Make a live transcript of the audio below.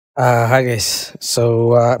Hi guys.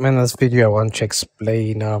 In this video, I want to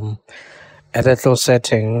explain a little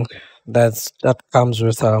setting that comes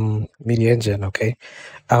with MIDI Engine. Okay,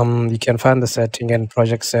 you can find the setting in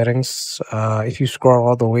project settings. If you scroll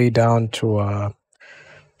all the way down to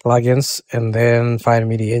plugins and then find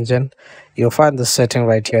MIDI Engine, you'll find the setting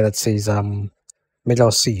right here that says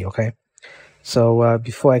middle C. Okay,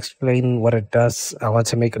 before I explain what it does, I want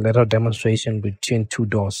to make a little demonstration between two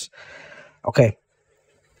doors. Okay,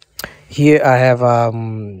 here I have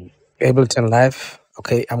Ableton Live.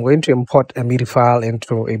 Okay, I'm going to import a MIDI file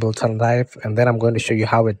into Ableton Live, and then I'm going to show you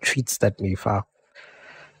how it treats that MIDI file.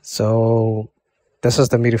 So this is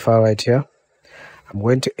the MIDI file right here. I'm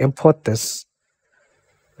going to import this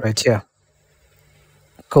right here.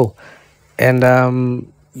 Cool.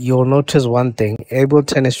 And you'll notice one thing.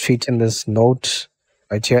 Ableton is treating this note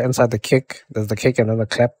right here inside the kick. There's the kick and then the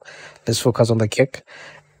clap. Let's focus on the kick.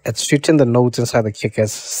 It's treating the notes inside the kick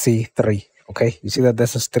as C3. Okay, you see that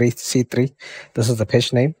this is C3. This is the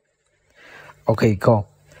pitch name. Okay, cool.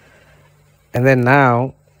 And then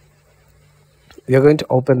now you're going to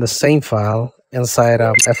open the same file inside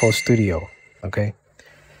FL Studio. Okay,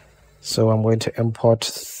 so I'm going to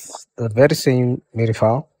import the very same MIDI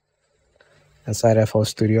file inside FL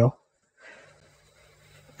Studio,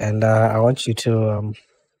 and I want you to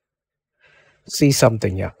see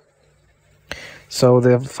something here. So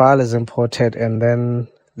the file is imported, and then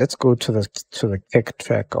let's go to the kick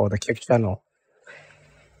track or the kick channel.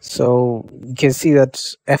 So you can see that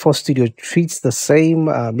FL Studio treats the same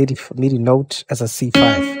MIDI note as a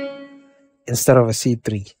C5 instead of a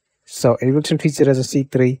C3. So Ableton treats it as a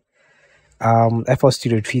C3. FL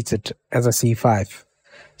Studio treats it as a C5.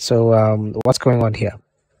 So what's going on here?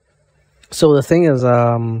 So the thing is,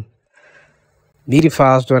 MIDI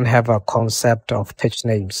files don't have a concept of pitch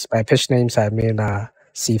names. By pitch names, I mean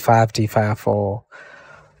C5, D5, or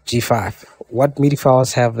G5. What MIDI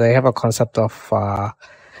files have, they have a concept of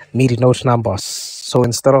MIDI note numbers. So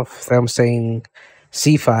instead of them saying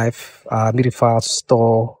C5, MIDI files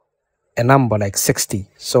store a number like 60.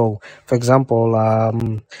 So for example,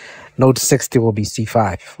 note 60 will be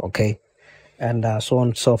C5, okay? And so on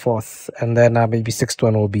and so forth. And then maybe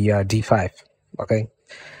 61 will be D5, okay?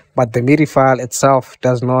 But the MIDI file itself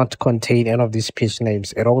does not contain any of these pitch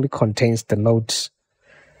names. It only contains the note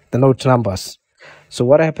numbers. So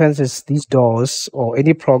what happens is these DAWs or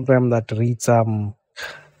any program that reads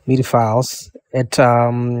MIDI files, it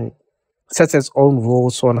sets its own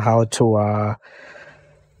rules on how to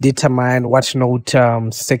determine what note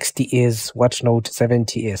 60 is, what note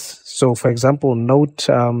 70 is. So for example, note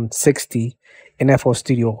 60 in FL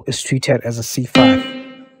Studio is treated as a C5.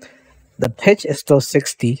 The pitch is still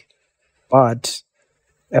 60, but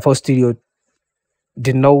FL Studio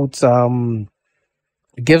denotes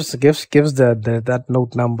gives the that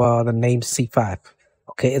note number the name C5.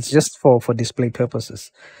 Okay, it's just for display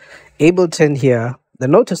purposes. Ableton here, the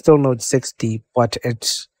note is still note 60, but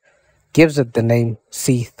it gives it the name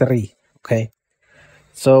C3. Okay,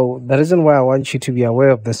 so the reason why I want you to be aware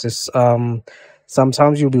of this is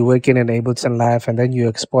sometimes you'll be working in Ableton Live and then you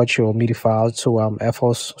export your MIDI file to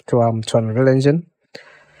to Unreal Engine.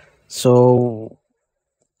 So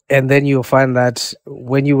and then you'll find that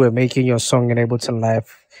when you were making your song in Ableton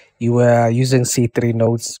Live, you were using C3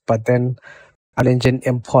 notes, but then Unreal Engine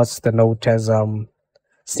imports the note as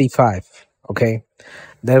C5. Okay,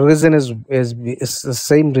 the reason is the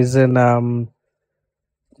same reason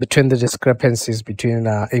between the discrepancies between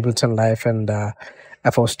Ableton Live and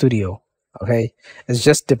FL Studio. Okay, it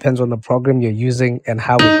just depends on the program you're using and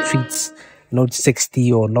how it treats note 60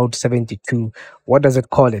 or note 72. What does it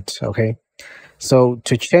call it? Okay, so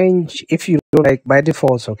to change, if you don't like by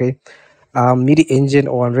default, okay, MIDI Engine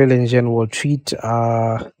or Unreal Engine will treat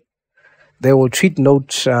they will treat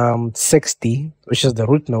note 60, which is the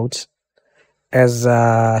root note, as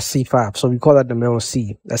C5. So we call that the middle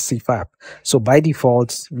C, that's C5. So by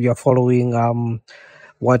default, we are following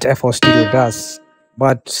what FL Studio does.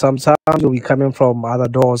 But sometimes we'll be coming from other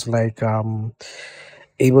doors like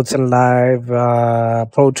Ableton Live,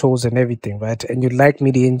 Pro Tools, and everything, right? And you like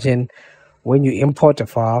MIDI Engine when you import a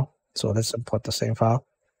file. So let's import the same file.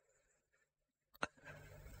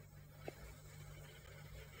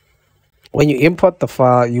 When you import the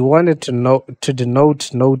file, you want it to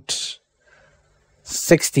denote note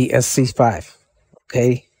 60 as C5,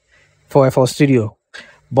 okay, for FL Studio.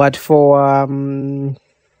 But for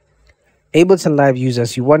Ableton Live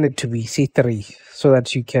users, you want it to be C3 so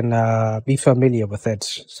that you can be familiar with it,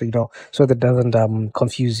 so so that it doesn't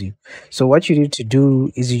confuse you. So what you need to do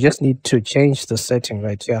is you just need to change the setting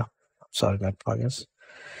right here. Sorry, not plugins.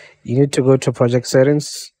 You need to go to project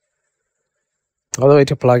settings, all the way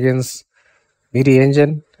to plugins, MIDI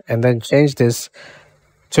Engine, and then change this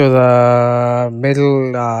to the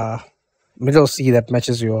middle C that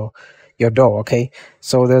matches your DAW. Okay,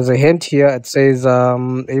 so there's a hint here. It says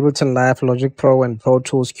Ableton Live, Logic Pro, and Pro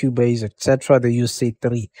Tools, Cubase, etc. They use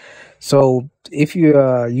C3. So if you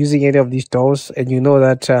are using any of these DAWs and you know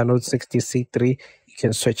that Note 60 C3, you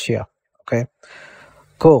can switch here. Okay,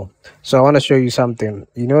 cool. So I want to show you something.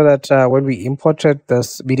 You know that when we imported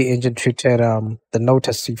this, MIDI Engine treated the Note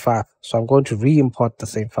as C5. So I'm going to re-import the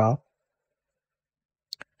same file.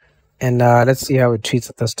 And let's see how it treats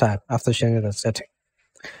it this time after showing you the setting.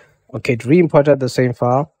 Okay, it re-imported the same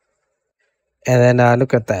file. And then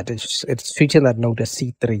look at that. It's treating that note as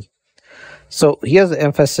C3. So here's the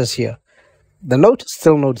emphasis here. The note is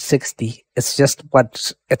still note 60. It's just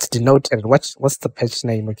what it's denoted. What's the pitch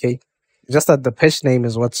name, okay? Just that the pitch name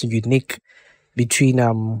is what's unique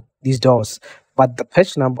between these DAWs. But the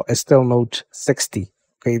pitch number is still note 60.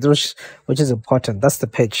 Okay, which is important. That's the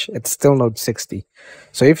pitch. It's still note 60.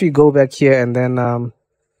 So if you go back here and then go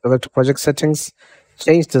back to project settings,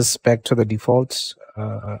 change this back to the default.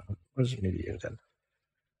 Where's MIDI Engine?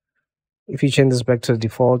 If you change this back to the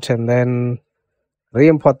default and then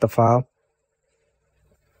re-import the file,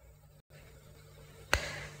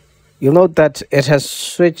 you'll note that it has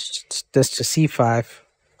switched this to C5,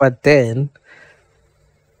 but then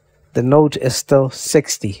the note is still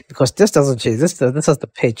 60 because this doesn't change. This is the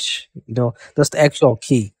pitch, you know, that's the actual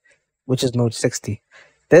key, which is note 60.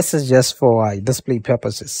 This is just for display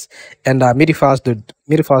purposes. And MIDI files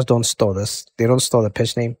don't store this. They don't store the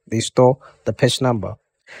pitch name. They store the pitch number.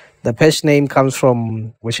 The pitch name comes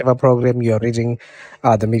from whichever program you're reading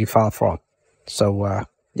the MIDI file from. So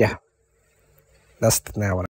yeah, that's now what